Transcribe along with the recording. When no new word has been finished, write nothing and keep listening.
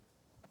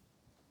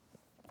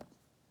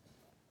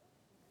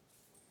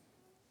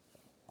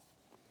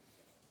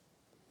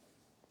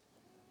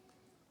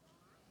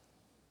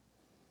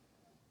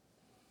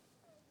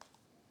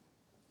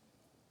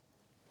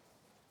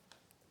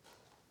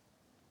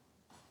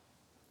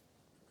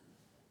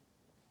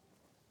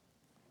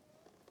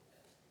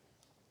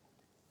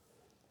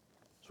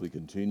We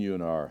continue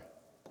in our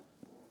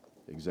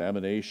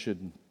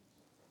examination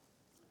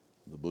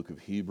of the book of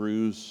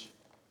Hebrews.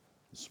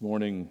 This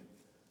morning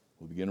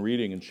we'll begin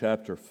reading in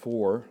chapter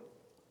 4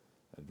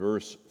 at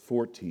verse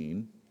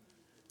 14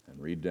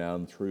 and read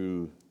down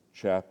through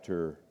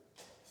chapter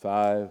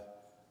 5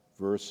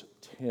 verse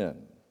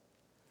 10.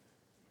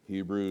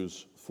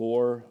 Hebrews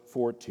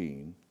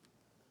 4:14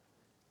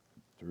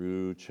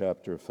 through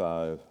chapter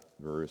 5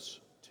 verse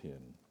 10.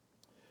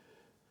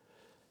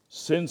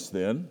 Since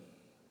then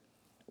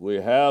we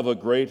have a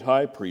great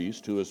high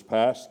priest who has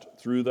passed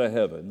through the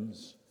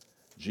heavens,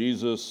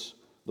 Jesus,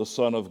 the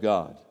Son of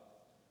God.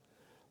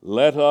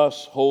 Let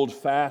us hold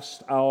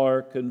fast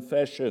our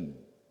confession.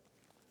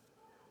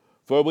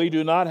 For we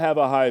do not have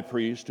a high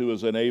priest who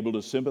is unable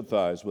to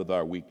sympathize with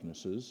our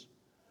weaknesses,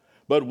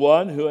 but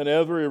one who in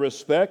every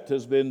respect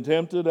has been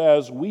tempted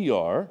as we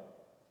are,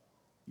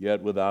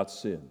 yet without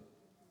sin.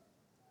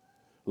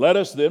 Let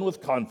us then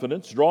with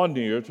confidence draw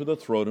near to the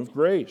throne of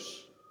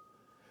grace,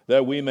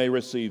 that we may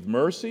receive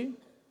mercy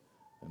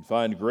and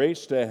find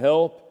grace to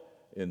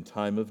help in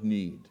time of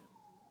need.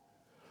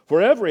 For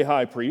every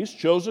high priest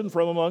chosen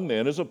from among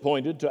men is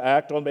appointed to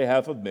act on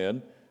behalf of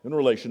men in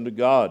relation to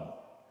God,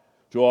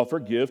 to offer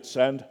gifts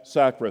and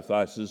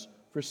sacrifices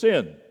for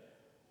sins.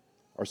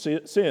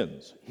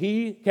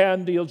 He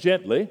can deal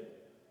gently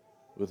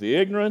with the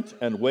ignorant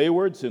and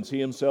wayward, since he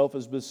himself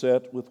is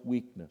beset with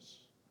weakness.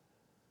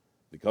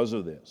 Because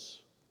of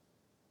this,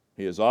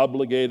 he is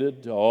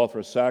obligated to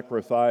offer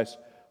sacrifice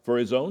for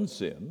his own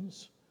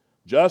sins,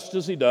 just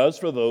as he does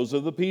for those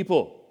of the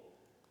people.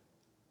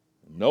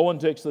 No one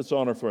takes this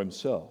honor for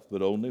himself,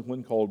 but only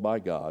when called by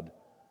God,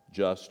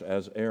 just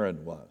as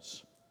Aaron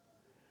was.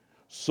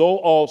 So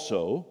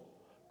also,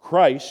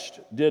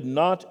 Christ did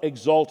not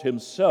exalt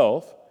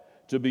himself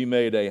to be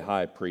made a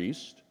high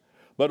priest,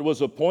 but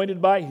was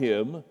appointed by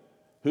him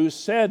who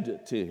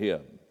said to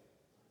him,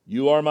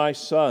 "You are my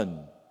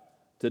son,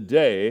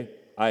 today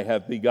I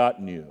have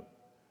begotten you."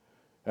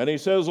 And he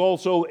says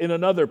also in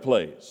another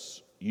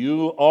place,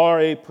 "You are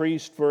a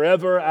priest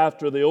forever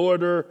after the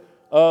order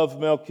of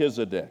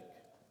Melchizedek."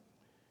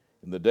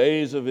 In the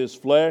days of his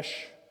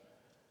flesh,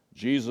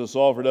 Jesus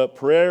offered up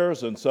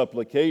prayers and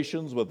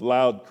supplications with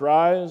loud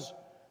cries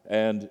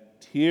and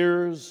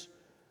tears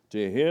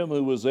to him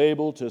who was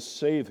able to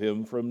save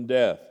him from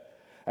death.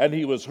 And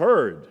he was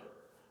heard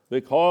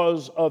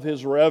because of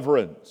his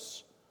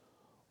reverence.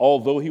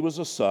 Although he was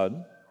a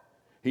son,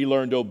 he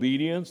learned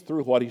obedience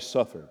through what he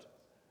suffered.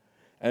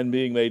 And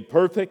being made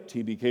perfect,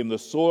 he became the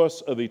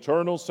source of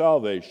eternal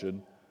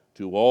salvation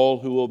to all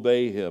who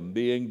obey him,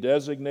 being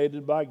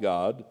designated by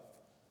God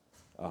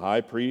a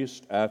high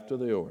priest after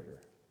the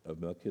order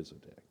of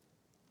Melchizedek.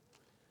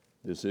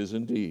 This is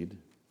indeed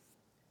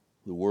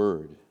the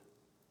word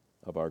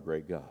of our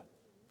great God.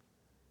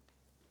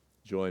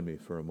 Join me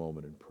for a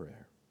moment in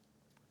prayer.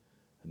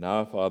 And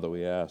now, Father,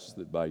 we ask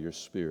that by your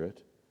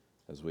Spirit,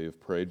 as we have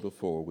prayed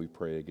before, we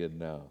pray again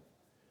now.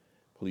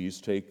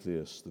 Please take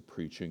this, the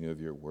preaching of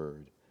your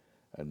word,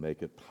 and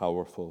make it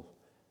powerful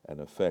and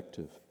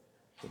effective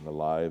in the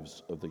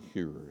lives of the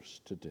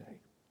hearers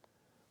today.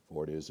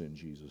 For it is in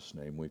Jesus'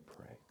 name we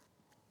pray.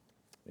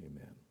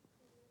 Amen.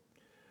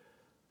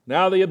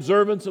 Now, the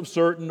observance of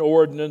certain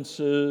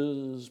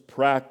ordinances,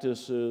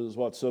 practices,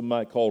 what some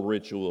might call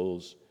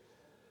rituals,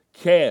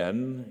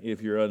 can,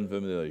 if you're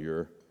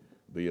unfamiliar,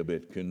 be a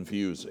bit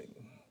confusing.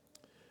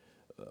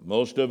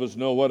 Most of us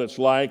know what it's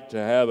like to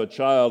have a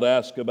child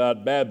ask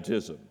about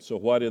baptism. So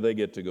why do they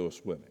get to go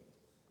swimming?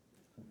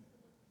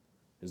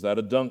 Is that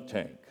a dunk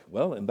tank?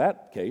 Well, in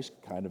that case,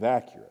 kind of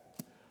accurate.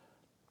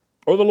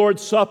 Or the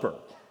Lord's Supper.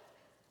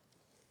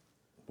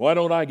 Why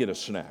don't I get a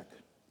snack?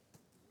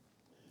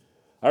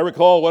 I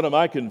recall one of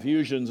my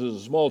confusions as a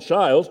small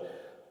child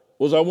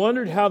was I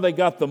wondered how they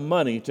got the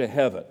money to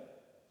heaven.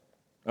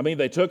 I mean,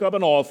 they took up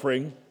an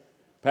offering,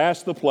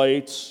 passed the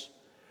plates,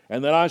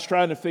 and then I was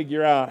trying to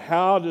figure out,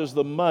 how does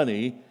the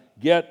money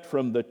get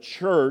from the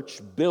church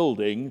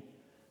building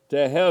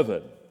to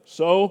heaven?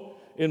 So,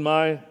 in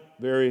my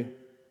very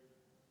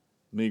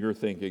meager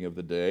thinking of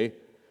the day,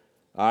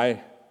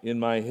 I,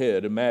 in my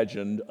head,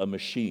 imagined a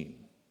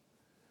machine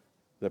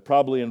that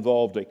probably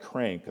involved a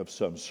crank of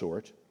some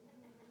sort.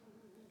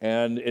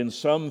 And in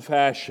some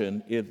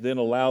fashion, it then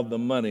allowed the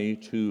money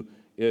to,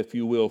 if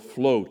you will,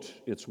 float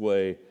its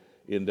way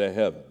into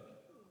heaven.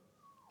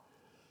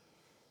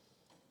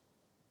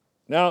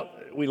 Now,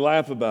 we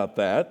laugh about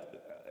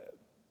that,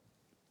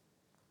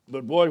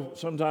 but boy,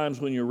 sometimes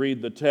when you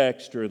read the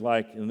text, or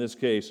like in this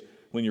case,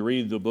 when you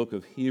read the book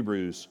of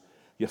Hebrews,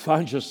 you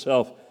find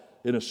yourself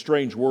in a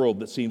strange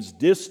world that seems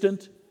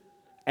distant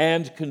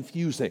and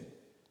confusing.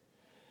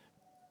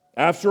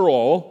 After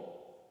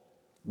all,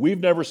 we've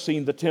never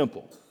seen the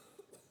temple.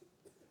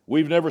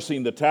 We've never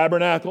seen the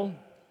tabernacle.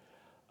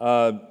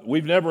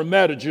 We've never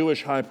met a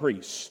Jewish high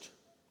priest.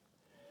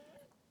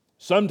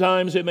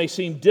 Sometimes it may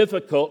seem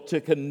difficult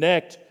to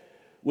connect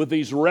with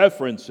these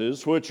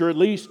references, which are at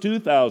least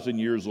 2,000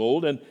 years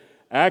old and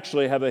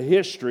actually have a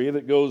history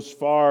that goes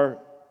far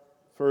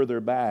further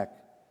back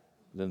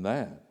than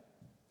that.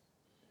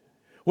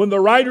 When the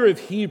writer of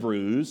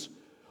Hebrews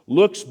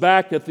looks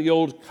back at the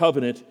Old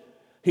Covenant,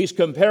 he's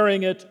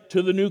comparing it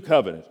to the New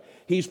Covenant.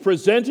 He's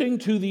presenting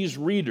to these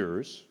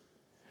readers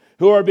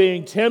who are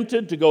being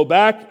tempted to go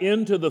back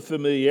into the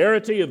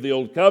familiarity of the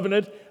Old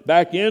Covenant,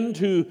 back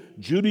into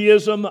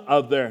Judaism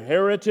of their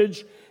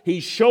heritage.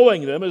 He's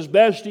showing them as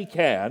best he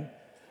can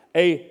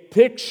a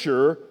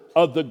picture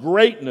of the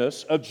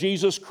greatness of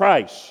Jesus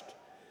Christ.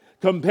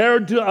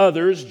 Compared to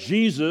others,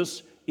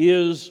 Jesus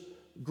is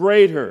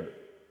greater.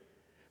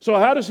 So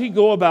how does he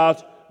go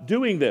about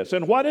doing this?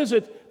 And what is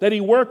it that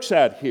he works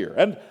at here?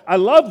 And I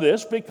love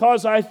this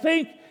because I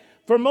think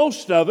for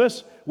most of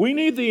us, we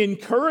need the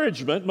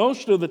encouragement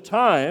most of the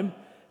time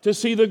to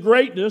see the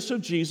greatness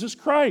of Jesus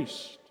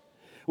Christ.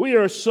 We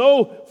are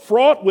so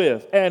fraught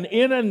with and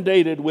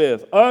inundated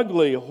with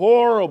ugly,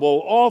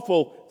 horrible,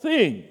 awful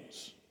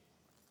things.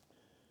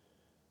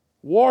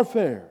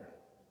 Warfare.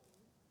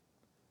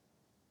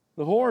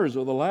 The horrors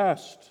of the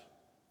last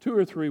 2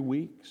 or 3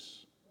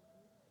 weeks.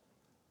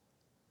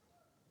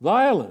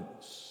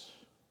 Violence.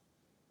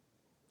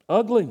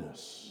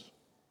 Ugliness.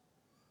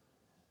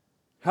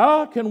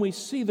 How can we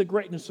see the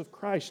greatness of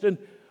Christ? And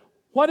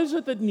what is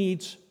it that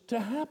needs to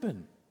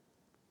happen?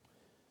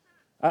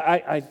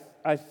 I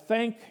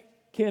thank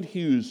Kent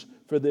Hughes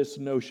for this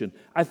notion.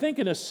 I think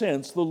in a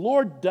sense the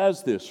Lord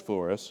does this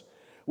for us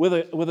with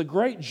a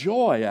great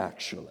joy,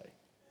 actually.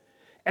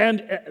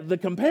 And the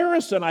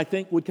comparison, I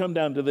think, would come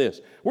down to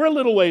this. We're a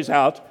little ways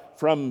out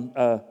from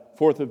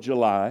 4th of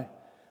July,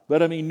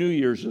 but I mean, New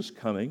Year's is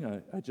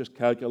coming. I just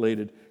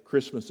calculated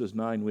Christmas is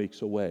 9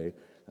 weeks away,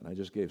 and I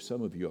just gave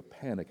some of you a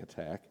panic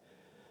attack.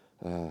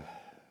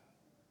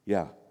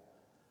 Yeah.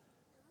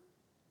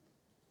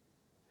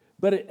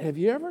 But have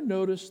you ever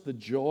noticed the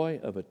joy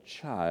of a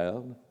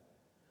child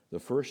the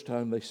first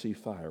time they see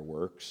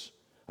fireworks,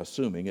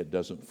 assuming it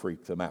doesn't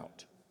freak them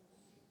out?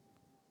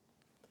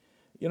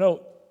 You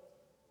know,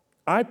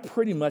 I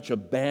pretty much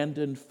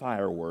abandoned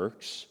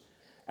fireworks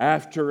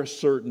after a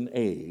certain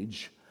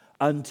age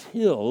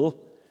until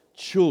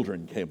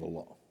children came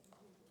along.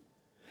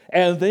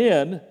 And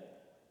then,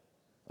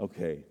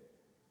 okay,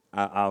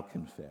 I'll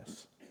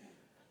confess,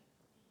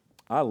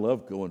 I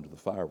love going to the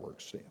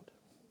fireworks stand.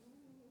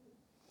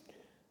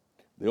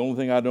 The only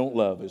thing I don't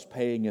love is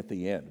paying at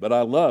the end. But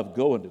I love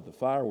going to the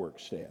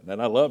fireworks stand.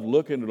 And I love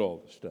looking at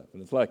all this stuff.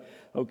 And it's like,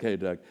 okay,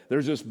 Doug,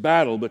 there's this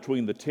battle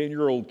between the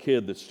 10-year-old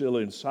kid that's still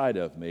inside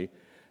of me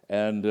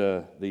and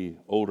the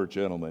older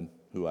gentleman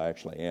who I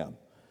actually am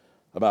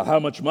about how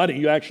much money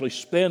you actually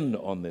spend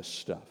on this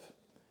stuff.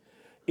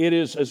 It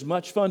is as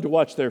much fun to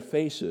watch their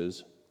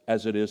faces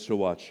as it is to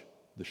watch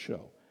the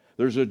show.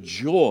 There's a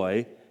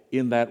joy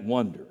in that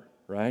wonder,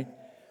 right?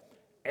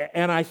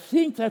 And I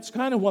think that's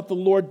kind of what the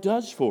Lord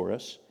does for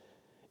us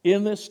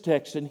in this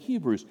text in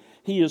Hebrews.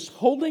 He is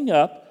holding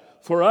up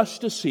for us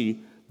to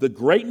see the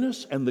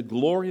greatness and the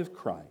glory of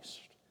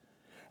Christ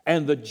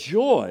and the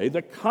joy,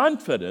 the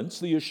confidence,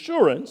 the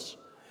assurance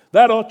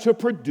that ought to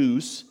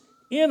produce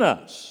in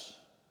us.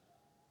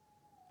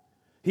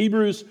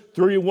 Hebrews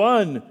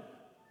 3:1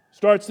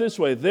 starts this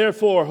way: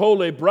 "Therefore,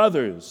 holy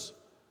brothers,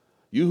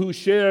 you who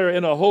share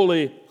in a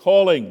holy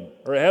calling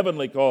or a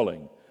heavenly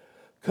calling,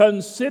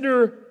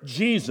 consider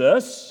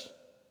Jesus,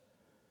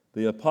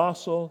 the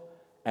apostle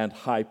and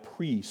high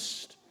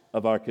priest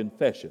of our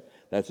confession."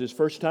 That's his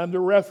first time to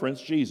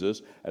reference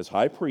Jesus as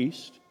high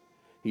priest.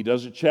 He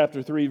does it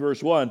chapter 3,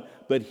 verse 1.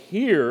 But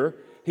here,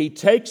 he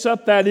takes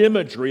up that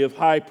imagery of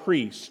high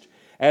priest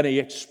and he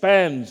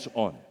expands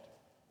on it.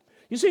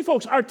 You see,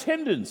 folks, our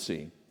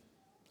tendency,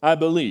 I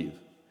believe,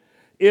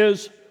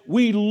 is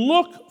we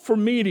look for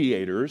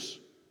mediators.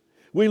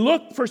 We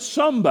look for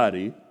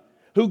somebody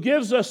who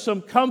gives us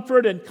some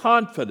comfort and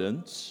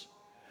confidence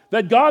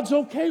that God's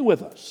okay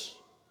with us.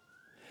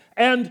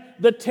 And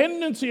the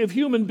tendency of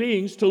human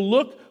beings to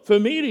look for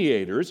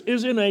mediators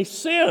is, in a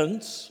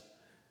sense,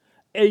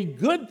 a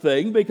good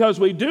thing because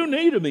we do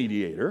need a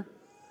mediator,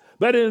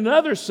 but in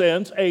another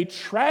sense, a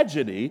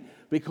tragedy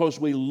because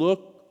we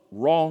look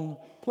wrong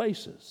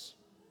places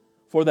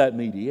for that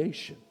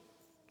mediation.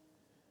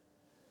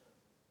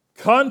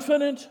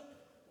 Confident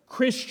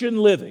Christian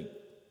living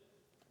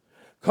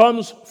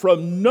comes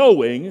from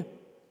knowing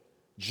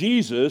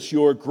Jesus,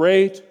 your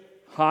great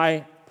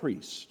high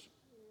priest.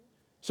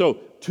 So,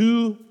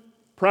 2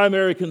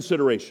 primary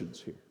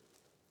considerations here.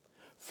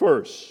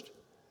 First,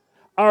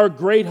 our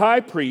great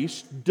high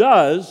priest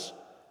does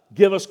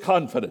give us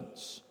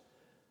confidence.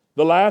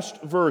 The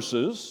last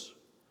verses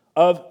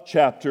of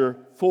chapter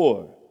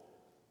 4,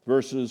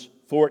 verses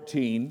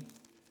 14,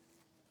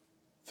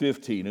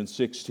 15, and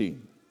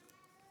 16.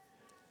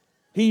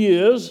 He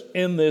is,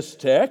 in this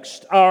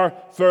text, our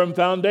firm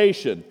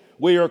foundation.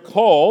 We are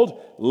called,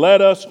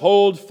 let us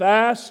hold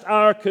fast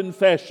our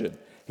confession.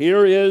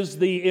 Here is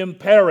the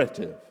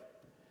imperative.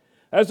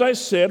 As I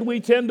said, we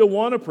tend to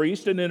want a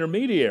priest, an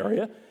intermediary,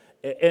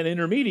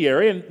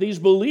 and these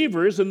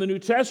believers in the New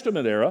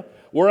Testament era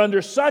were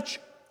under such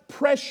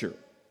pressure.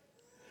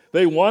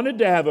 They wanted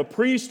to have a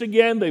priest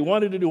again. They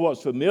wanted to do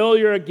what's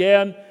familiar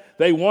again.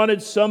 They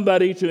wanted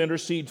somebody to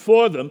intercede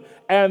for them.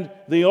 And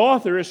the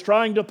author is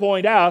trying to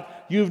point out,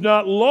 you've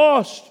not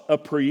lost a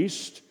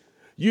priest,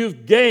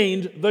 you've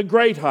gained the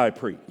great high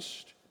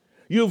priest.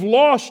 You've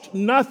lost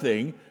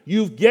nothing,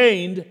 you've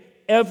gained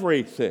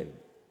everything.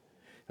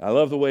 I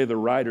love the way the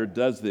writer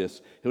does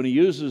this. When he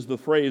uses the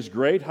phrase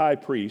great high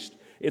priest,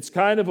 it's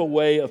kind of a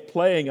way of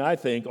playing, I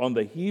think, on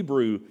the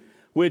Hebrew,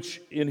 which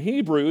in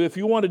Hebrew, if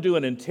you want to do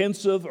an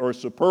intensive or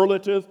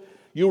superlative,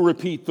 you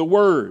repeat the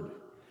word.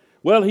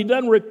 Well, he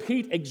doesn't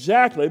repeat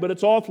exactly, but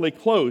it's awfully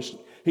close.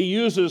 He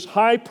uses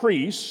high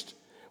priest,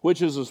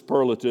 which is a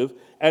superlative,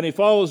 and he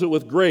follows it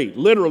with great,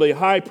 literally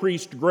high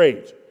priest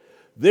great.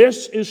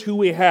 This is who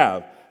we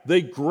have,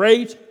 the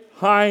great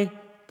high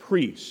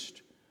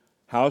priest.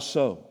 How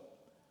so?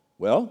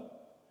 Well,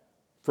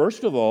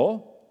 first of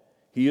all,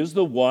 he is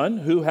the one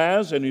who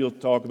has, and he'll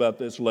talk about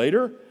this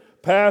later,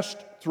 passed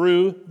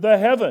through the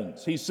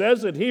heavens. He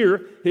says it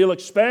here, he'll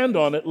expand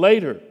on it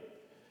later.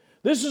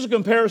 This is a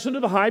comparison to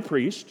the high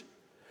priest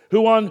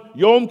who on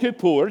Yom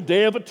Kippur,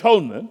 Day of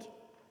Atonement,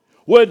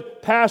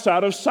 would pass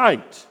out of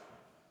sight.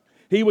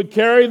 He would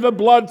carry the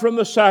blood from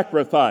the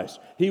sacrifice.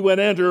 He would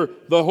enter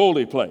the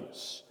holy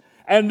place.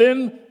 And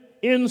then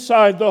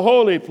inside the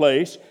holy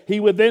place, he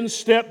would then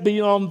step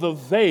beyond the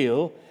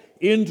veil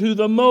into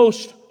the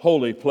most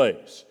holy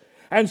place.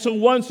 And so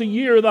once a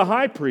year, the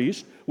high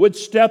priest would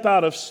step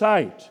out of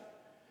sight.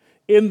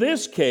 In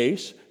this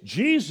case,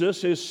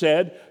 Jesus is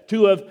said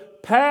to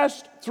have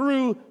passed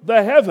through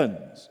the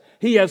heavens.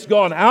 He has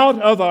gone out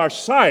of our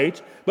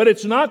sight, but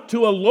it's not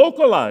to a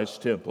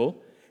localized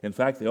temple. In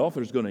fact, the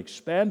author is going to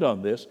expand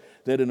on this,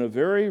 that in a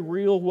very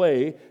real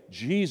way,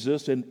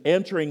 Jesus, in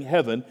entering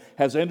heaven,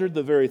 has entered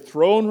the very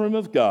throne room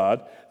of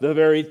God, the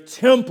very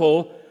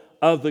temple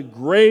of the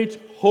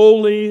great,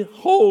 holy,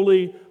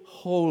 holy,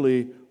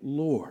 holy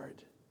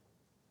Lord.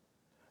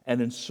 And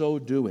in so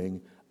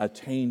doing,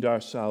 attained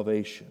our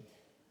salvation.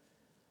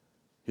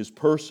 His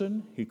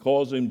person, he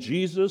calls him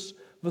Jesus,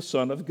 the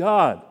Son of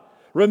God.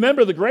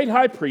 Remember, the great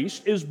high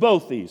priest is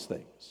both these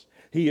things.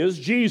 He is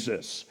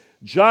Jesus,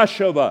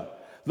 Joshua,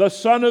 the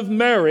son of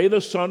Mary,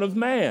 the Son of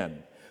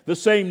Man. The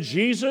same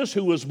Jesus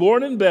who was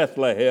born in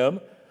Bethlehem,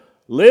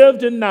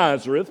 lived in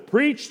Nazareth,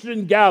 preached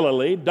in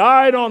Galilee,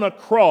 died on a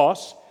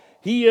cross.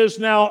 He is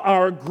now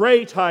our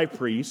great high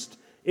priest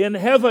in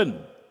heaven.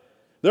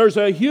 There's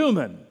a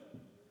human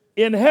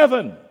in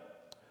heaven,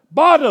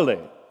 bodily,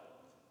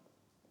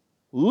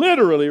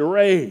 literally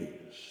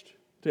raised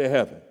to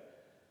heaven.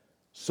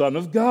 Son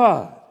of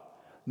God,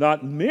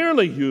 not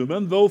merely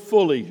human, though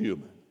fully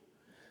human.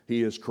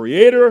 He is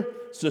creator,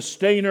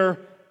 sustainer,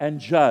 and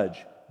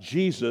judge.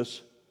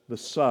 Jesus, the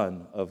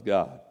Son of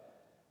God.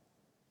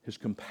 His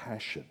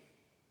compassion.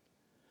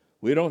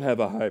 We don't have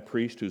a high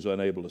priest who's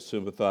unable to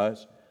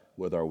sympathize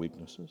with our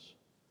weaknesses,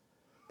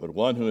 but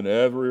one who in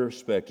every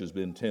respect has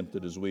been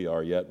tempted as we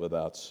are, yet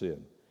without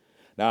sin.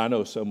 Now, I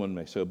know someone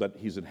may say, but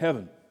he's in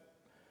heaven.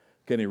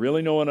 Can he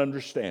really know and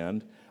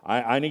understand?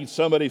 I need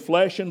somebody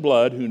flesh and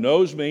blood who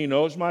knows me,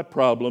 knows my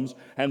problems,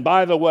 and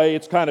by the way,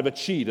 it's kind of a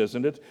cheat,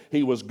 isn't it?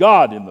 He was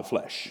God in the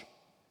flesh.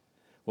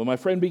 Well, my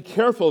friend, be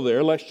careful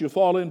there, lest you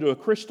fall into a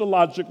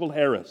Christological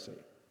heresy.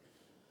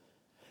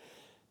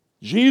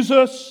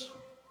 Jesus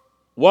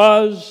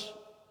was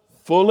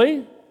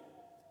fully,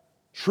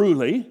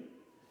 truly,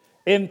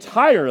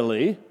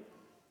 entirely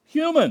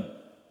human.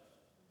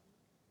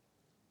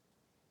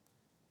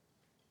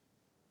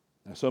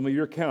 Now, some of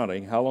you are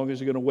counting. How long is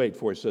he going to wait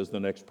before he says the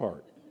next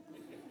part?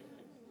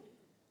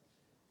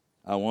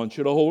 I want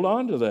you to hold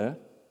on to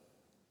that.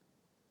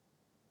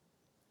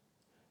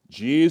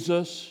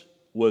 Jesus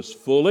was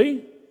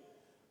fully,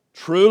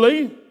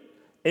 truly,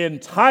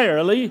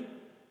 entirely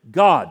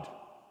God.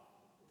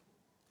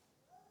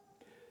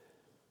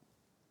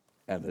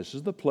 And this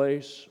is the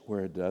place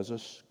where it does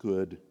us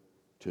good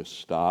to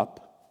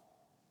stop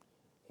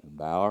and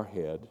bow our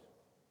head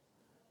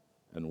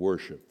and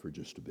worship for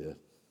just a bit.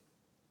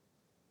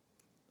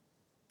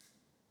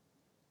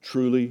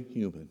 Truly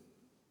human,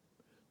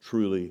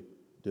 truly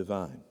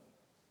divine.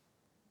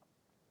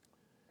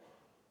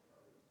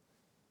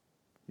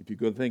 If you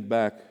could think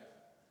back,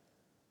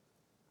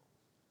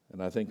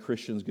 and I think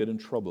Christians get in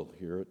trouble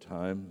here at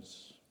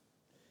times,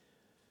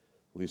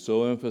 we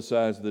so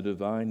emphasize the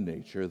divine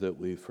nature that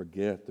we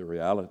forget the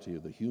reality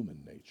of the human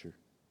nature.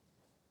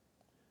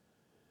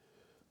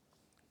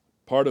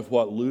 Part of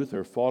what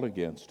Luther fought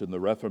against in the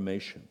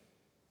Reformation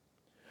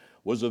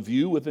was a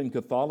view within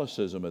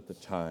Catholicism at the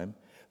time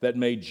that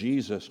made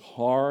Jesus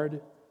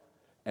hard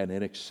and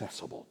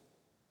inaccessible.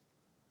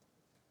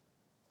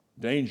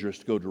 Dangerous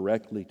to go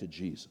directly to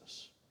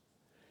Jesus.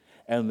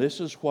 And this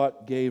is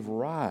what gave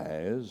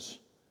rise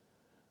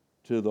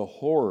to the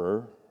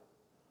horror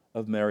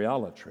of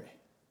Mariolatry.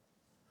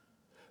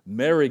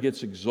 Mary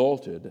gets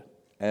exalted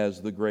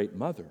as the great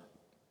mother.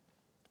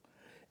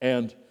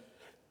 And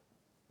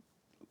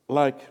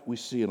like we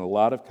see in a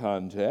lot of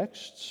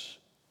contexts,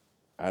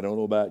 I don't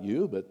know about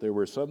you, but there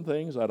were some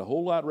things I'd a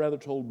whole lot rather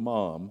told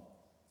Mom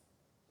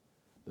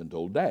than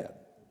told Dad.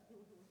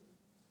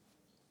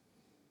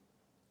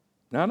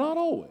 Now, not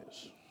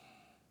always.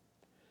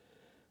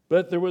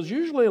 But there was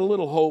usually a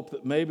little hope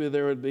that maybe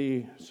there would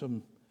be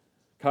some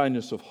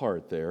kindness of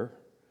heart there,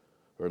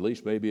 or at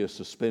least maybe a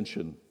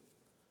suspension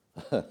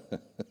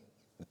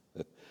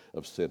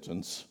of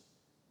sentence.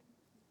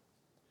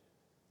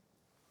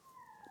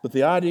 But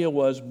the idea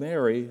was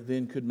Mary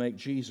then could make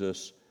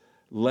Jesus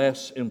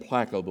less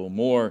implacable,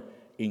 more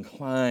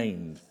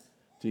inclined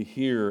to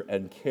hear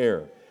and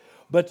care.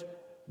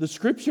 But the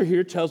scripture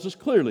here tells us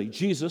clearly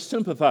Jesus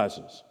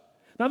sympathizes.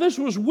 Now, this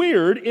was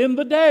weird in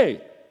the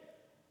day.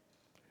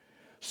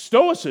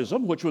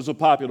 Stoicism, which was a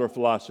popular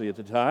philosophy at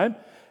the time,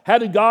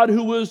 had a God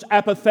who was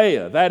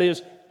apatheia. That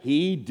is,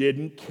 he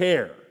didn't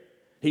care.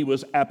 He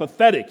was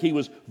apathetic. He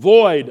was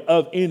void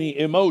of any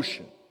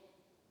emotion.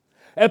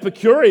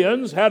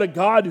 Epicureans had a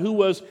God who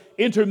was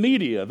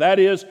intermedia. That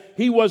is,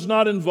 he was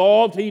not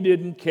involved. He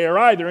didn't care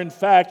either. In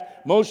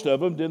fact, most of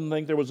them didn't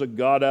think there was a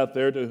God out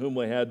there to whom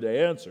they had to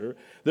answer.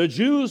 The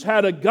Jews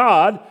had a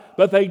God,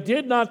 but they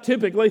did not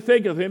typically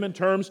think of him in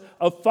terms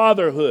of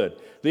fatherhood.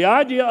 The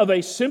idea of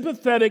a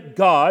sympathetic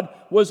God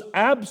was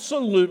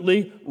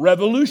absolutely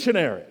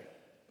revolutionary.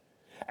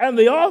 And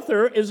the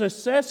author is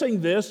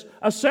assessing this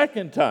a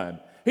second time.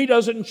 He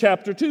does it in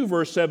chapter 2,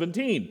 verse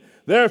 17.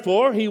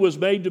 Therefore, he was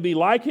made to be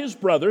like his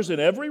brothers in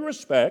every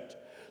respect,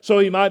 so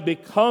he might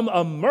become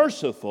a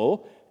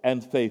merciful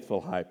and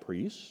faithful high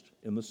priest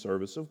in the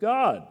service of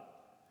God,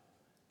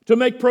 to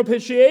make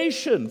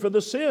propitiation for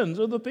the sins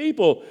of the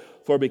people.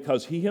 For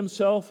because he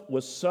himself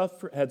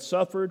had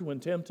suffered when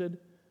tempted,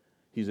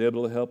 he's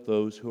able to help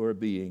those who are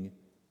being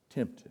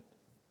tempted.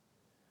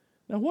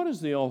 Now, what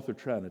is the author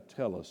trying to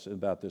tell us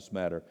about this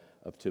matter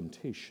of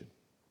temptation?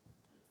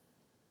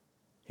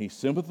 He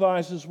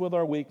sympathizes with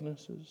our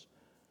weaknesses.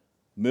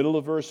 Middle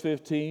of verse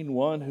 15,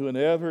 one who in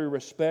every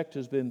respect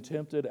has been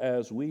tempted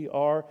as we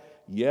are,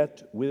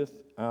 yet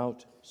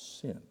without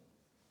sin.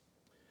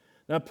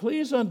 Now,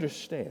 please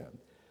understand,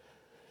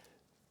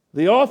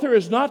 the author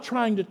is not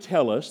trying to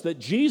tell us that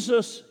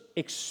Jesus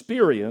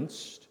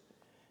experienced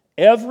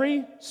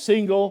every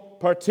single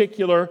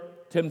particular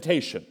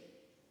temptation,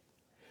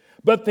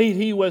 but that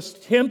he was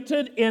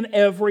tempted in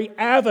every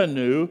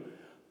avenue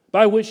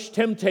by which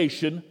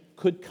temptation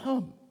could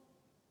come.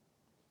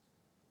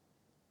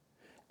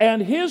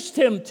 And his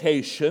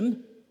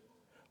temptation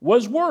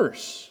was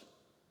worse.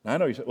 Now, I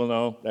know you say, well,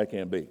 no, that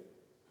can't be.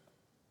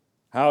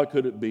 How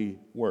could it be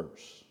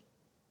worse?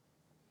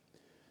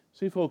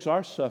 See, folks,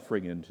 our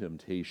suffering and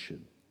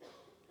temptation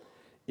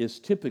is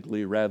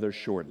typically rather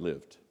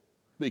short-lived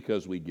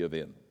because we give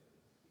in.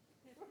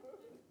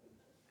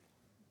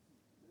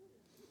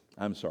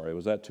 I'm sorry,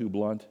 was that too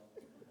blunt?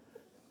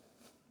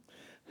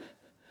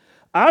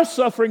 Our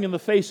suffering in the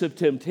face of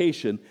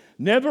temptation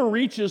never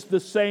reaches the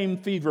same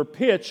fever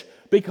pitch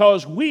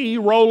because we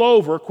roll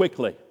over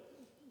quickly.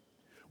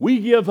 We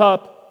give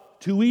up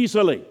too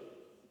easily.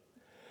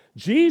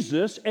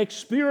 Jesus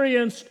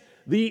experienced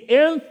the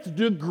nth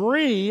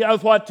degree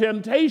of what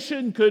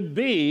temptation could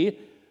be,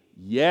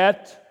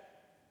 yet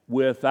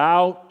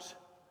without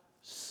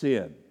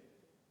sin.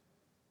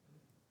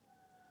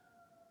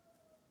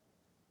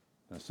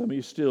 Now, some of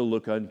you still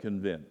look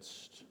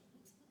unconvinced.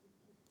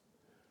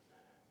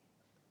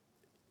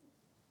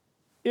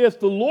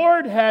 If the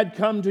Lord had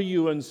come to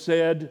you and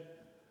said,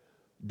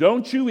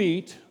 "Don't you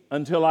eat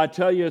until I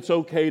tell you it's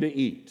okay to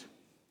eat,"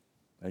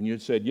 and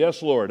you'd said,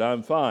 "Yes, Lord,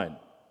 I'm fine."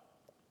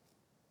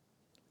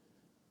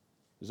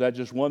 Is that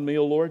just one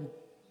meal, Lord?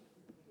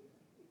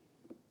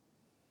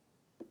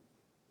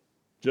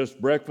 Just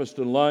breakfast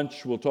and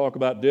lunch, we'll talk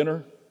about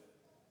dinner?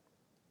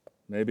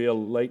 Maybe a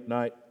late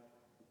night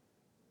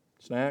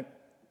snack,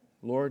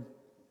 Lord?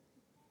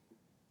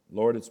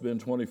 Lord, it's been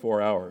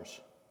 24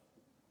 hours.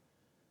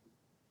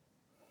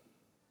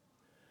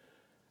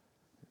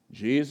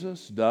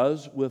 Jesus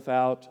does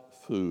without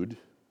food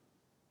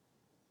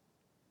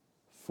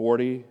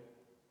 40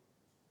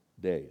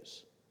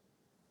 days.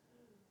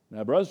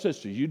 Now, brothers and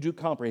sisters, you do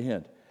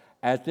comprehend.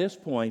 At this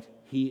point,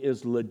 he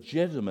is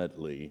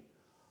legitimately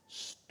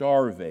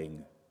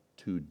starving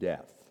to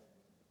death.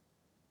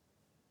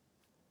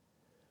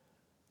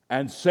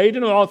 And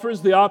Satan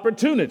offers the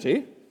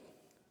opportunity,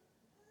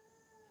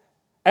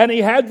 and he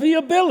had the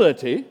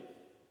ability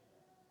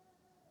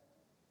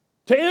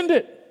to end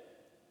it.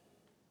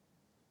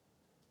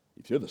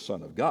 If you're the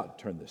Son of God,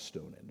 turn this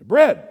stone into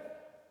bread.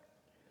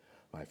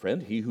 My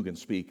friend, he who can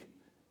speak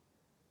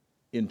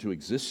into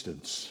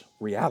existence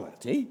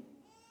reality,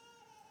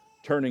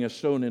 turning a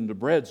stone into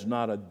bread's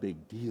not a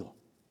big deal.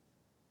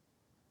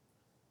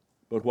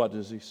 But what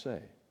does he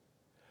say?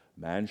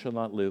 Man shall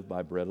not live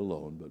by bread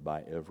alone, but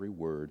by every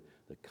word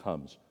that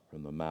comes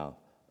from the mouth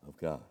of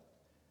God.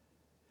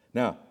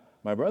 Now,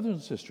 my brothers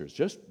and sisters,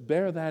 just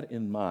bear that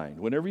in mind.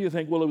 Whenever you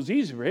think, well, it was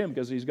easy for him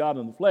because he's God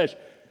in the flesh,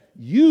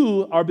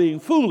 you are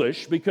being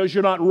foolish because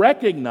you're not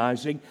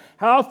recognizing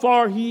how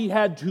far he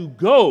had to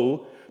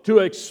go to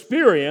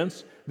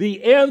experience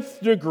the nth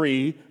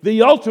degree,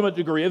 the ultimate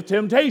degree of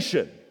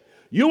temptation.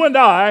 You and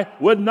I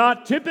would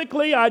not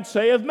typically, I'd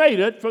say, have made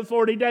it for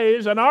 40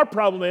 days, and our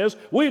problem is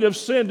we'd have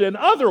sinned in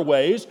other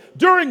ways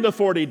during the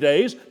 40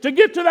 days to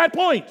get to that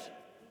point.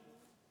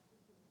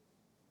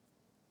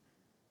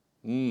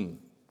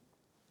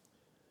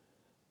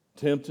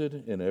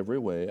 Tempted in every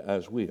way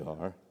as we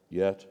are,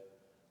 yet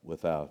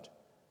without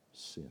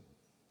sin.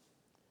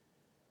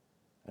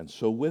 And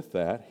so with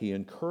that, he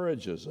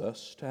encourages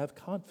us to have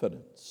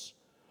confidence.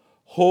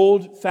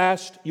 Hold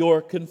fast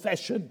your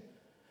confession.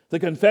 The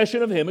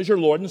confession of him as your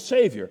Lord and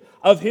Savior,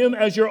 of him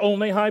as your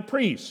only high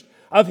priest,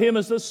 of him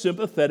as the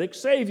sympathetic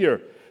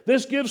Savior.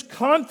 This gives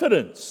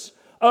confidence,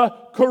 a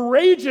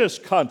courageous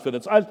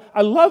confidence.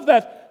 I love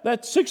that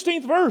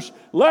 16th verse.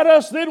 Let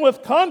us then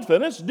with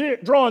confidence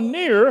draw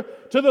near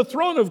to the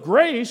throne of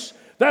grace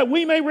that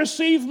we may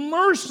receive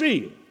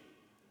mercy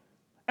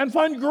and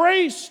find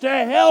grace to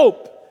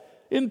help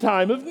in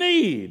time of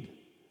need.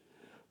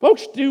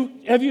 Folks,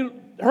 have you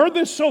heard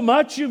this so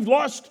much you've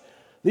lost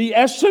the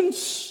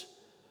essence,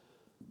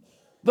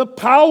 the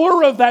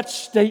power of that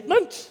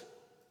statement?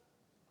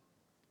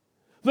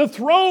 The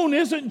throne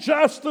isn't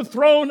just the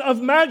throne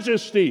of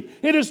majesty.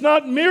 It is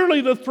not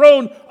merely the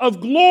throne of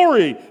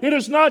glory. It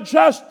is not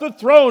just the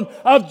throne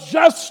of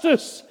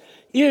justice.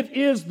 It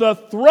is the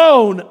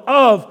throne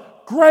of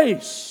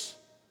grace.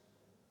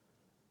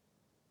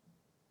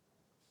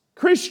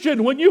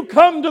 Christian, when you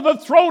come to the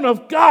throne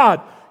of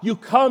God, you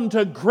come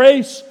to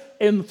grace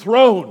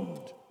enthroned.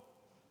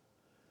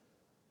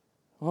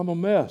 I'm a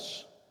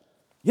mess.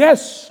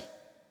 Yes.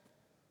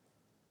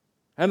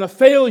 And a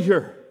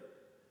failure.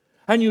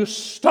 And you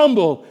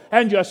stumble,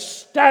 and you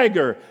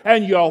stagger,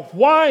 and you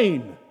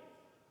whine.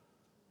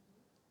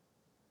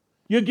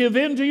 You give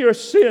in to your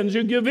sins.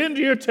 You give in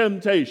to your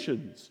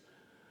temptations.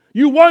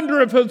 You wonder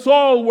if it's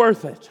all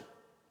worth it.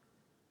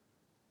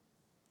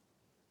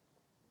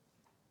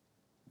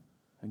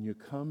 And you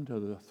come to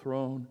the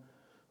throne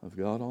of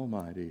God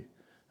Almighty,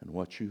 and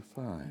what you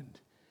find,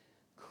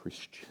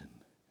 Christian,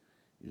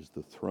 is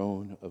the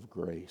throne of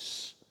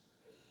grace.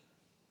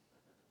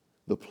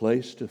 The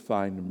place to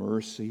find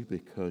mercy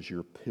because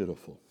you're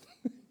pitiful.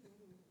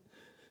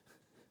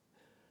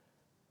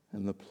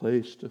 And the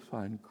place to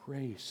find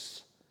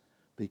grace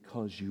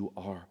because you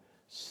are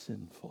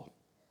sinful.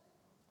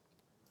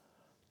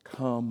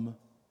 Come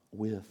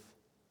with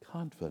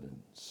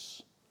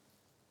confidence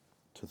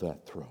to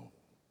that throne.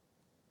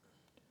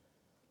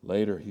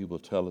 Later he will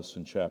tell us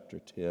in chapter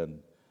 10,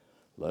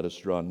 let us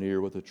draw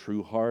near with a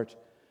true heart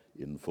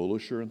in full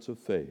assurance of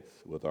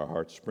faith, with our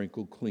hearts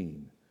sprinkled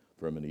clean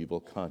from an evil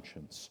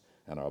conscience,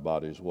 and our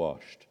bodies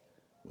washed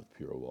with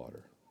pure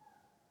water.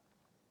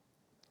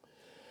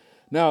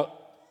 Now,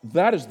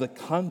 that is the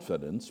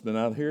confidence, but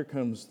now here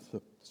comes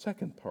the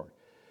second part.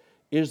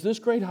 Is this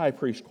great high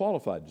priest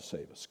qualified to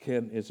save us?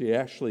 Is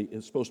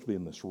he supposed to be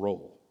in this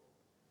role?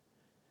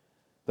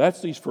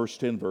 That's these first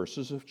 10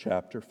 verses of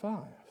chapter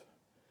 5.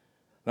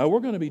 Now,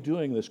 we're going to be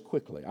doing this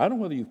quickly. I don't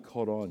know whether you've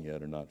caught on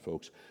yet or not,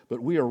 folks, but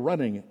we are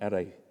running at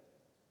a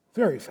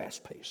very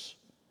fast pace.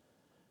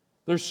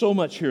 There's so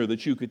much here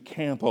that you could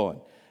camp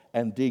on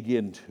and dig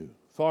into,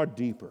 far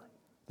deeper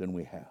than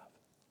we have.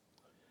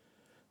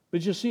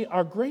 But you see,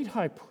 our great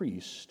high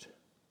priest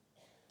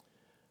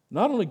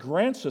not only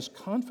grants us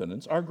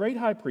confidence, our great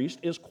high priest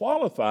is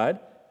qualified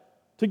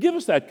to give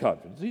us that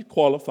confidence. He's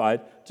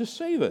qualified to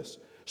save us.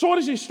 So what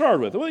does he start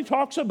with? Well, he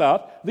talks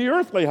about the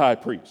earthly high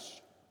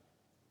priest.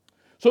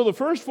 So the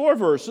first 4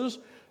 verses,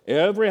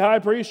 every high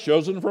priest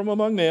chosen from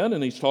among men,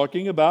 and he's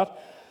talking about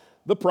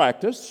the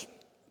practice.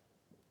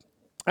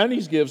 And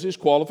he gives his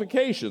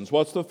qualifications.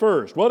 What's the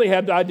first? Well, he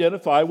had to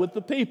identify with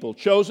the people,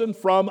 chosen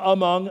from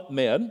among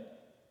men,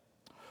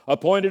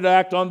 appointed to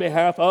act on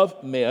behalf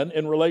of men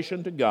in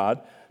relation to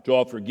God, to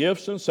offer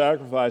gifts and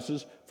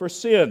sacrifices for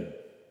sin.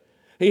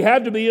 He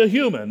had to be a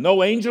human.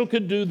 No angel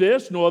could do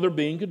this, no other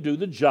being could do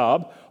the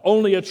job.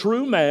 Only a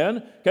true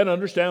man can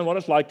understand what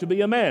it's like to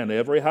be a man.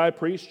 Every high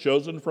priest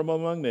chosen from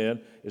among men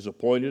is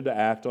appointed to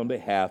act on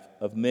behalf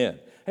of men.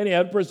 And he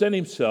had to present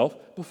himself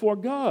before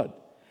God.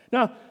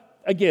 Now,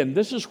 again,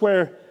 this is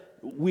where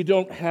we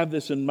don't have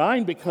this in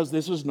mind because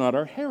this is not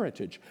our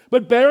heritage.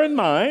 But bear in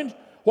mind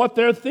what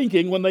they're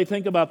thinking when they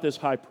think about this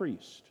high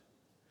priest.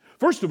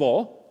 First of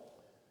all,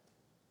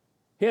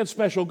 he had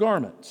special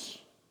garments.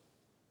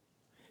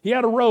 He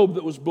had a robe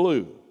that was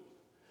blue.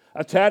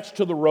 Attached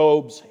to the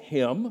robe's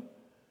hem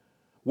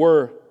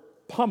were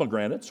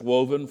pomegranates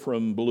woven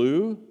from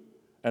blue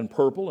and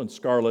purple and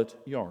scarlet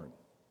yarn.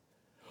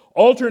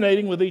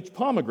 Alternating with each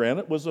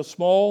pomegranate was a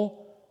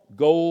small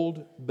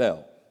gold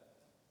bell.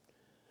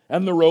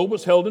 And the robe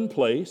was held in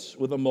place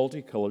with a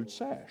multicolored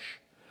sash.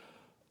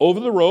 Over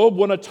the robe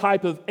went a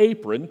type of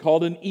apron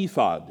called an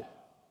ephod.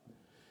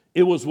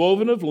 It was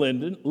woven of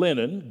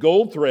linen,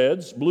 gold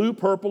threads, blue,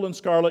 purple, and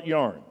scarlet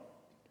yarn.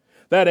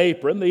 That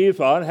apron, the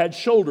ephod, had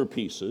shoulder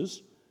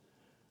pieces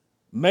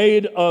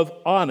made of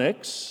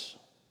onyx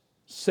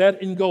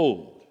set in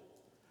gold.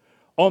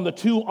 On the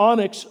 2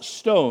 onyx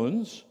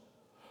stones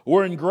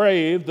were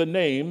engraved the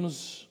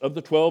names of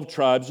the 12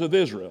 tribes of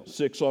Israel,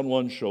 6 on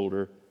one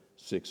shoulder,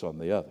 6 on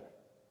the other.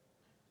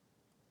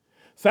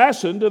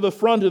 Fastened to the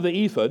front of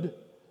the ephod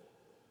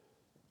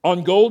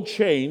on gold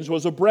chains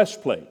was a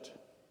breastplate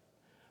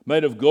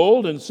made of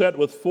gold and set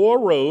with 4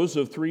 rows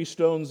of 3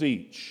 stones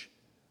each.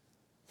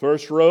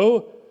 First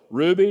row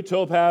ruby,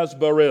 topaz,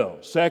 beryl.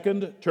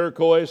 Second,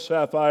 turquoise,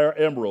 sapphire,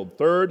 emerald.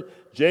 Third,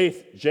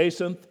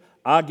 jacinth,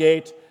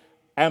 agate,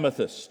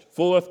 amethyst.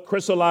 Fourth,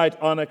 chrysolite,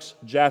 onyx,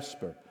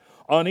 jasper.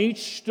 On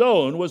each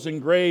stone was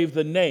engraved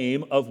the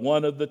name of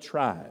one of the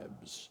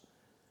tribes.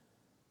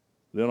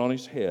 Then on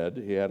his head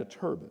he had a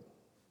turban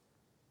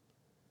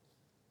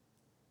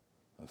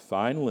of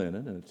fine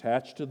linen, and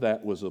attached to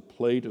that was a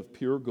plate of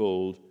pure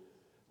gold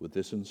with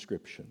this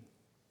inscription: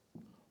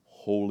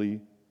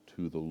 Holy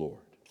to the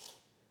Lord.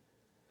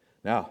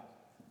 Now,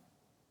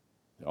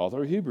 the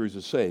author of Hebrews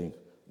is saying,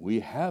 we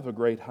have a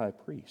great high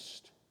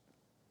priest.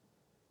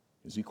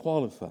 Is he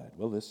qualified?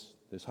 Well, this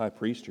high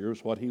priest here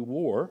is what he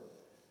wore.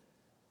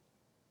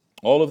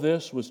 All of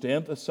this was to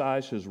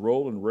emphasize his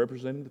role in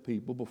representing the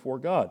people before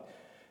God.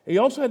 He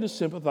also had to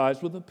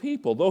sympathize with the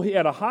people. Though he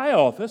had a high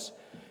office,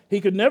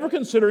 he could never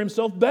consider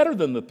himself better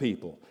than the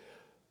people.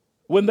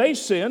 When they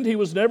sinned, he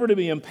was never to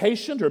be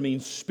impatient or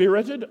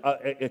mean-spirited,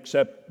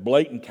 except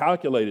blatant,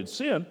 calculated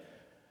sin.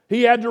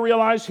 He had to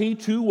realize he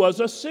too was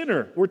a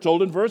sinner. We're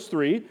told in verse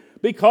 3,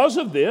 because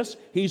of this,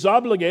 he's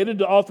obligated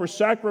to offer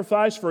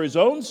sacrifice for his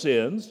own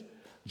sins,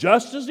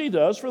 just as he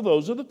does for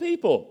those of the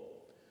people.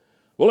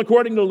 Well,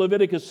 according to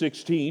Leviticus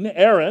 16,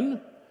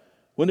 Aaron,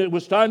 when it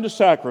was time to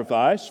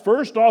sacrifice,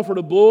 first offered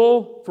a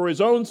bull for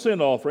his own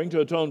sin offering to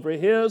atone for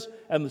his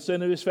and the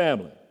sin of his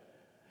family.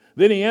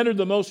 Then he entered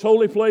the most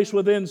holy place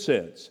with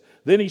incense.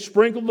 Then he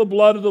sprinkled the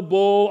blood of the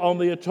bull on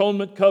the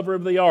atonement cover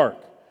of the ark.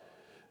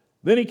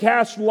 Then he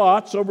cast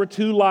lots over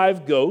 2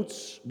 live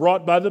goats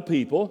brought by the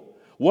people.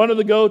 One of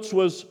the goats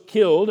was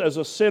killed as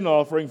a sin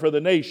offering for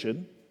the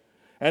nation,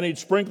 and he'd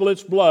sprinkle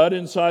its blood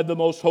inside the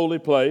most holy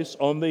place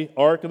on the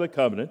Ark of the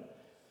Covenant.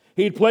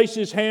 He'd place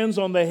his hands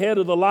on the head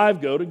of the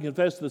live goat and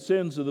confess the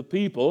sins of the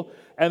people,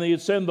 and he'd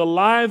send the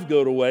live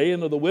goat away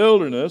into the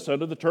wilderness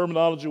under the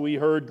terminology we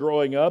heard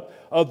growing up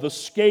of the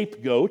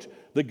scapegoat.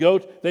 The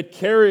goat that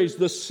carries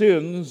the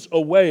sins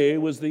away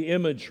was the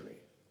imagery.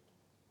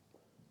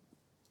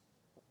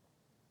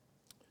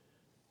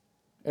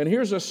 And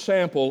here's a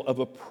sample of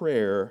a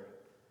prayer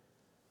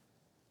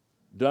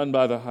done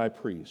by the high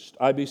priest.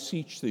 I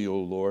beseech thee, O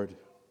Lord,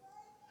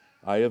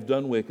 I have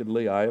done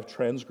wickedly, I have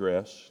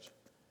transgressed.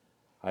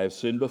 I have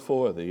sinned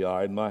before thee,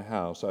 I and my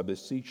house. I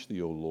beseech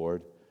thee, O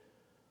Lord,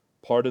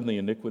 pardon the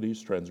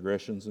iniquities,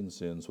 transgressions, and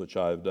sins which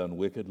I have done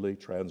wickedly,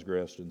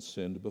 transgressed, and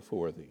sinned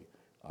before thee,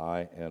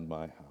 I and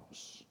my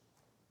house.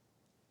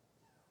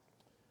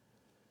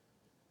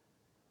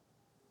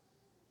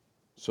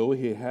 So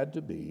he had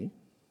to be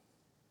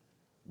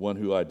one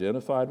who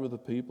identified with the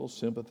people,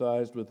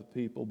 sympathized with the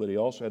people, but he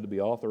also had to be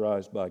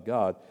authorized by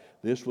God.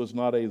 This was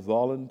not a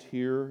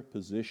volunteer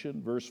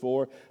position. Verse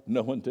 4,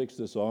 no one takes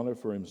this honor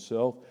for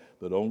himself,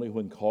 but only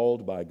when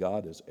called by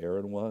God, as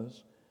Aaron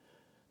was.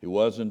 He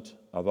wasn't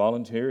a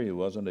volunteer, he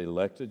wasn't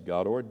elected,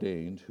 God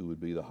ordained who would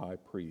be the high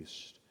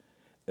priest.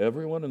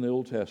 Everyone in the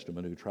Old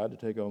Testament who tried to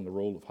take on the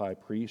role of high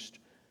priest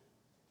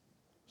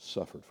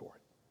suffered for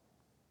it.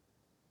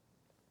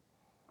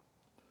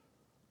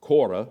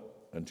 Korah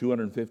and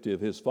 250 of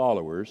his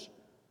followers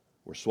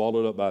were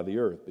swallowed up by the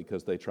earth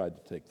because they tried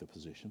to take the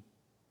position.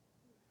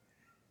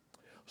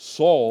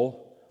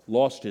 Saul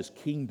lost his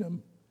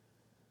kingdom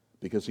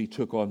because he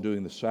took on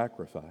doing the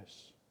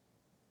sacrifice.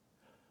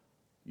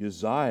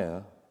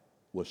 Uzziah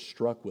was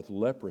struck with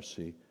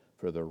leprosy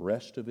for the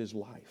rest of his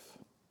life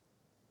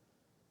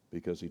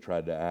because he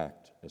tried to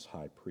act as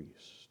high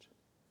priest.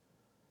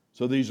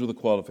 So these were the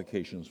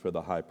qualifications for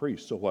the high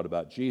priest. So what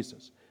about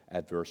Jesus?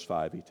 At verse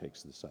 5, he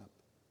takes this up.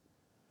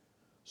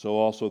 So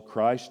also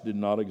Christ did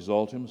not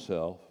exalt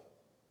himself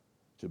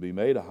to be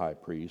made a high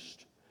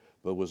priest,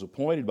 but was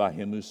appointed by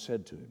him who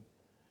said to him.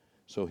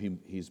 So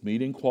he's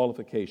meeting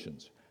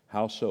qualifications.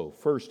 How so?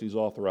 First, he's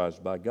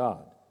authorized by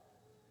God.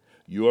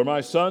 You are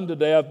my son,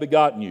 today I've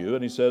begotten you.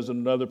 And he says in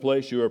another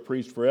place, you are a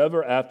priest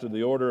forever after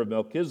the order of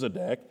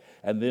Melchizedek.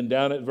 And then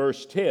down at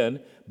verse 10,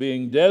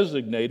 being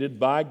designated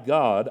by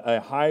God a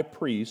high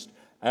priest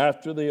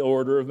after the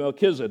order of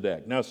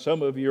Melchizedek. Now,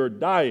 some of you are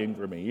dying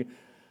for me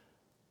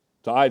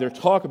to either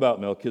talk about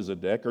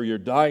Melchizedek or you're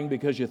dying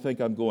because you think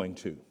I'm going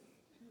to.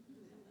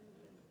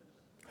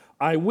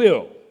 I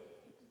will,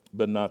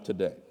 but not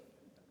today.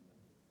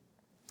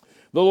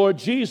 The Lord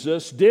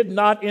Jesus did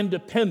not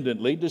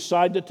independently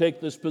decide to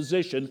take this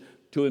position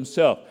to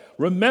himself.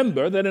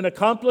 Remember that in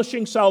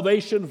accomplishing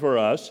salvation for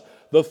us,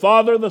 the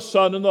Father, the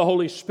Son, and the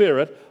Holy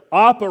Spirit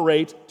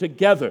operate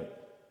together.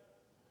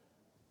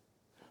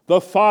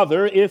 The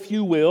Father, if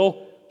you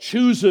will,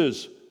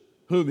 chooses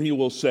whom he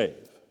will save.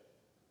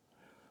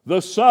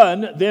 The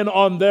Son then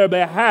on their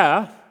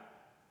behalf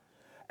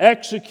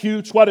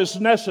executes what is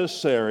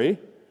necessary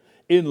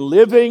in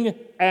living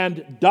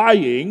and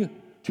dying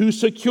to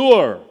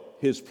secure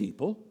his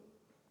people.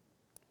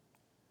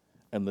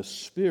 And the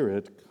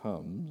Spirit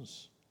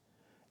comes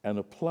and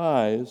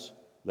applies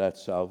that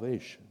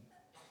salvation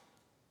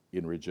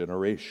in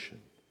regeneration,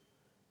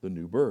 the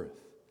new birth,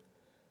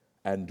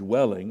 and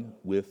dwelling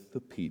with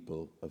the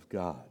people of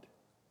God.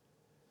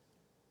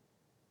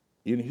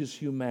 In his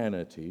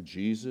humanity,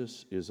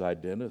 Jesus is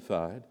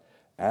identified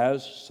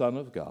as Son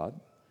of God.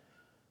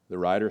 The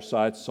writer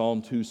cites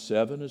Psalm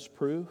 2:7 as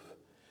proof.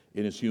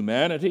 In his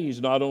humanity,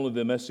 he's not only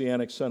the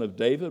Messianic son of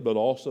David, but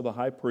also the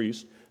high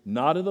priest,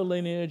 not of the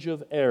lineage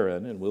of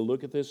Aaron, and we'll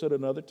look at this at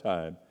another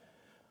time,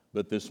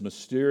 but this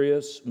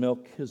mysterious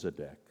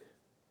Melchizedek.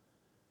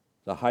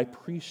 The high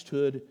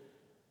priesthood,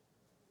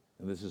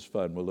 and this is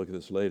fun, we'll look at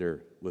this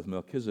later, with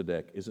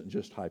Melchizedek isn't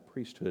just high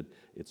priesthood,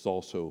 it's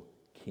also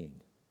king.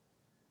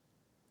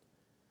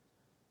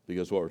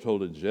 Because what we're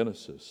told in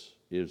Genesis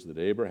is that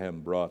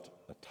Abraham brought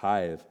a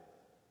tithe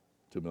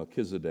to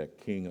Melchizedek,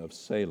 king of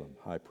Salem,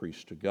 high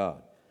priest to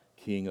God.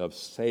 King of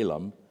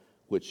Salem,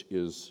 which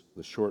is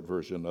the short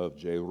version of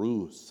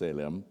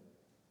Jerusalem,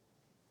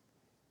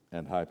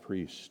 and high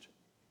priest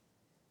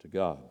to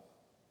God.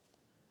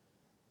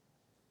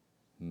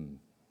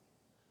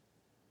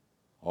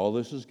 All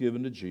this is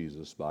given to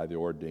Jesus by the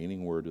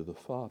ordaining word of the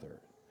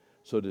Father.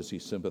 So does he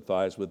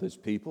sympathize with his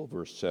people?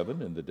 Verse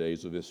 7, in the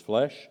days of his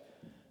flesh,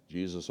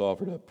 Jesus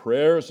offered up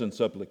prayers and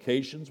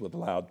supplications with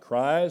loud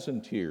cries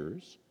and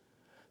tears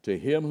to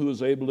him who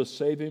is able to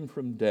save him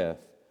from death,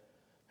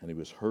 and he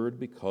was heard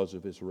because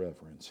of his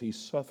reverence. He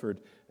suffered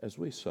as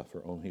we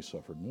suffer, only he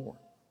suffered more.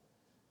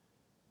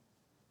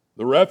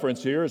 The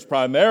reference here is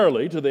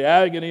primarily to the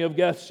agony of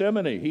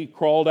Gethsemane. He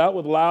crawled out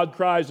with loud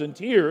cries and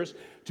tears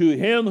to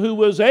him who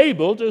was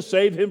able to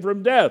save him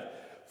from death.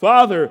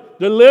 Father,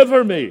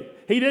 deliver me.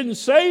 He didn't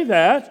say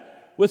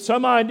that with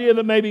some idea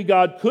that maybe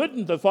God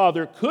couldn't, the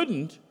Father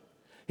couldn't.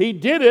 He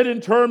did it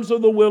in terms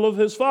of the will of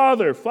his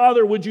Father.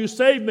 Father, would you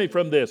save me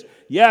from this?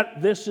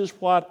 Yet this is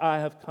what I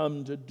have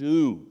come to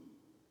do.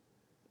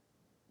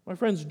 My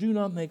friends, do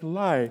not make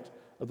light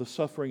of the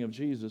suffering of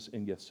Jesus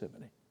in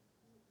Gethsemane.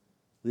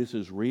 This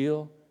is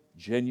real,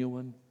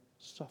 genuine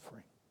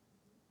suffering.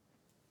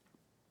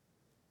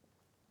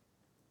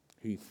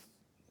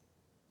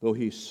 Though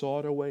he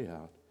sought a way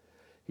out,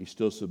 he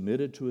still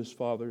submitted to his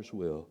Father's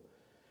will,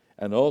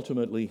 and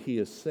ultimately he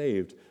is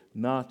saved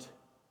not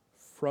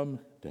from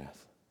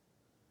death,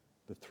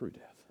 but through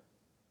death,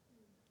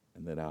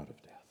 and then out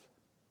of death.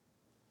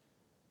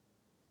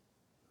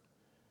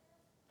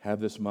 Have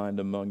this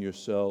mind among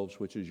yourselves,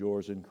 which is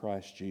yours in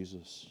Christ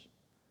Jesus,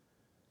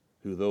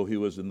 who, though he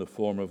was in the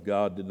form of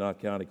God, did not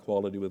count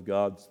equality with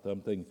God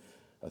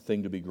a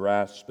thing to be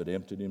grasped, but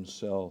emptied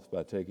himself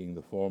by taking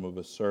the form of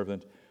a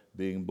servant,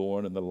 being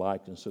born in the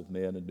likeness of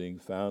men, and being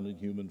found in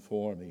human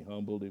form, he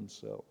humbled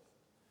himself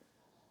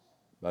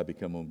by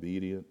becoming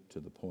obedient to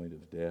the point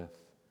of death,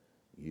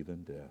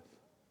 even death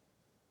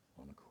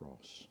on a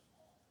cross.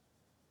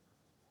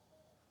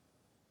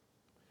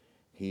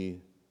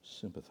 He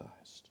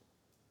sympathized.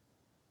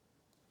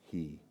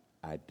 He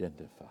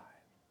identified.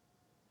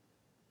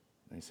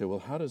 And you say, well,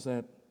 how does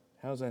that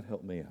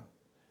help me out?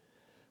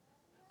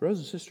 Brothers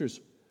and sisters,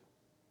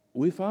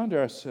 we find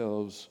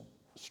ourselves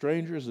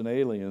strangers and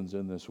aliens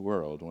in this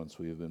world once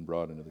we have been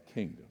brought into the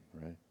kingdom,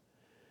 right?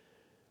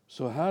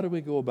 So how do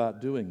we go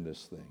about doing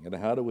this thing? And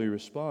how do we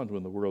respond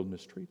when the world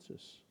mistreats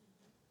us?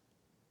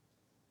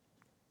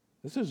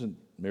 This isn't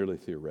merely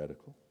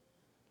theoretical.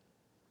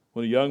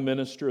 When a young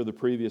minister of the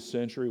previous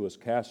century was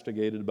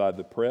castigated by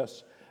the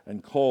press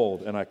and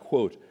called, and I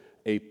quote,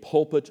 a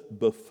pulpit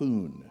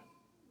buffoon,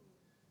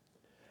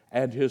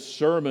 and his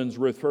sermons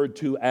referred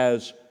to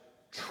as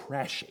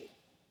trashy.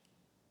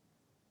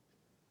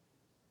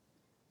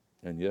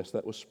 And yes,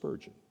 that was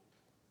Spurgeon.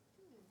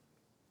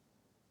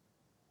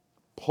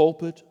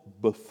 Pulpit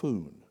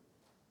buffoon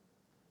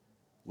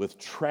with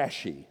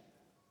trashy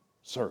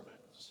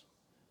sermons.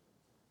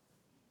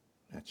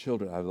 Now,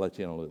 children, I'll let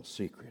you in a little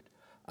secret.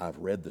 I've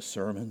read the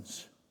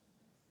sermons.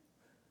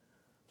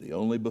 The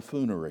only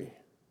buffoonery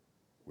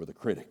were the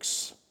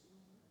critics,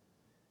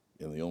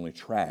 and the only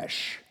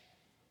trash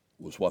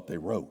was what they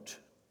wrote.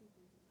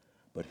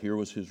 But here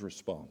was his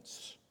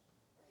response.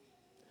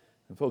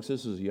 And folks,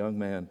 this is a young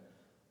man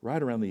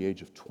right around the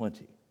age of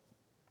 20.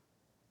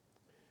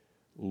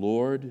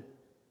 Lord,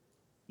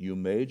 you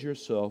made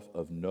yourself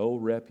of no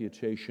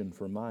reputation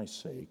for my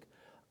sake.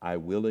 I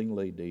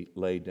willingly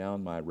lay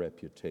down my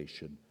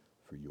reputation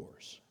for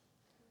yours.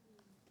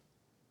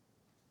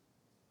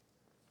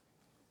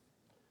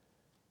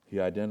 He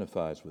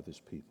identifies with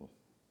his people.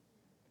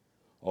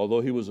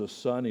 Although he was a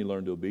son, he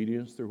learned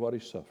obedience through what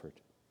he suffered.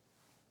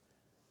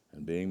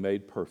 And being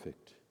made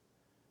perfect,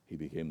 he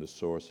became the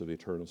source of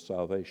eternal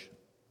salvation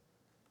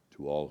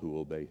to all who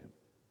obey him.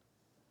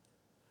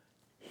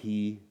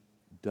 He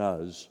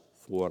does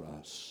for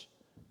us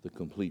the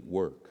complete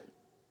work.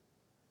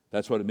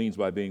 That's what it means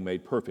by being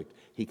made perfect.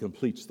 He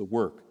completes the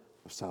work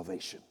of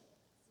salvation.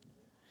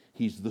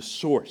 He's the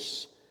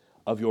source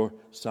of your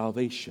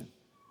salvation.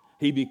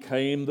 He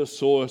became the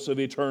source of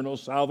eternal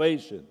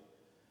salvation.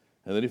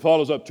 And then he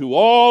follows up, to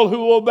all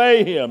who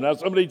obey him. Now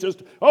somebody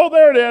just,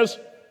 there it is.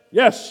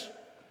 Yes,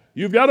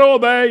 you've got to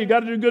obey. You've got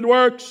to do good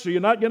works, or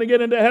you're not going to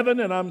get into heaven.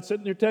 And I'm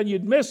sitting there telling you,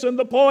 you're missing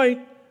the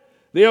point.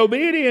 The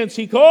obedience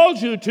he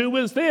calls you to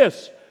is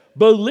this: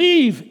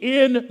 believe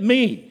in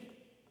me.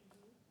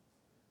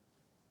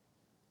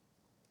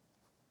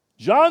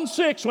 John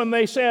 6, when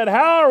they said,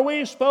 how are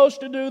we supposed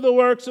to do the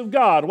works of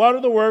God? What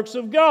are the works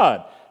of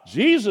God?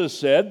 Jesus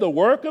said, the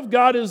work of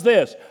God is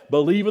this: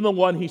 believe in the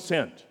one He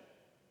sent.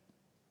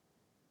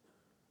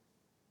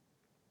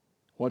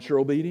 What's your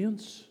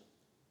obedience?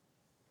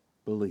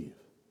 Believe.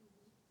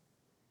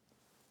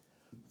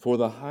 For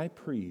the high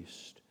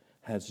priest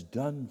has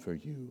done for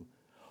you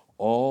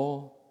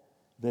all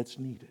that's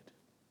needed.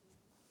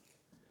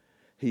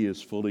 He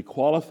is fully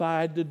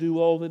qualified to do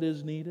all that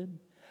is needed.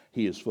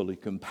 He is fully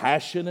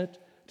compassionate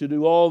to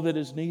do all that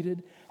is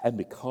needed. And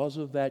because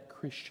of that,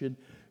 Christian,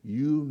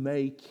 you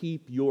may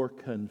keep your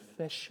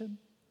confession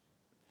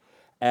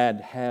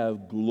and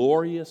have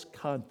glorious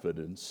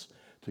confidence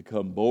to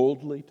come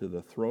boldly to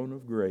the throne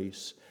of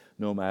grace,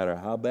 no matter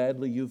how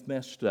badly you've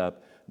messed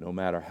up, no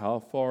matter how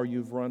far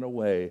you've run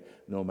away,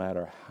 no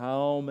matter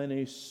how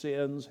many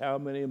sins, how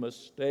many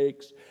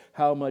mistakes,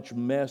 how much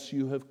mess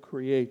you have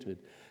created.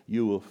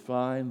 You will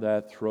find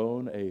that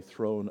throne a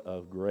throne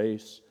of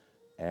grace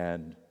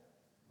and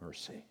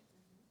mercy.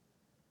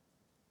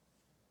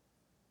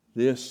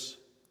 This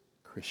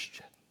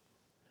Christian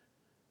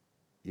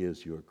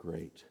is your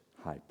great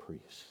high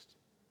priest.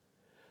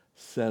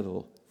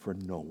 Settle for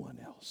no one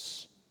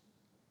else.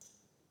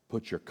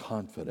 Put your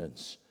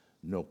confidence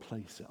no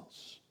place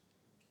else.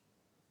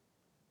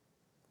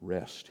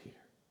 Rest here.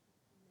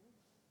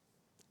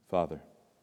 Father,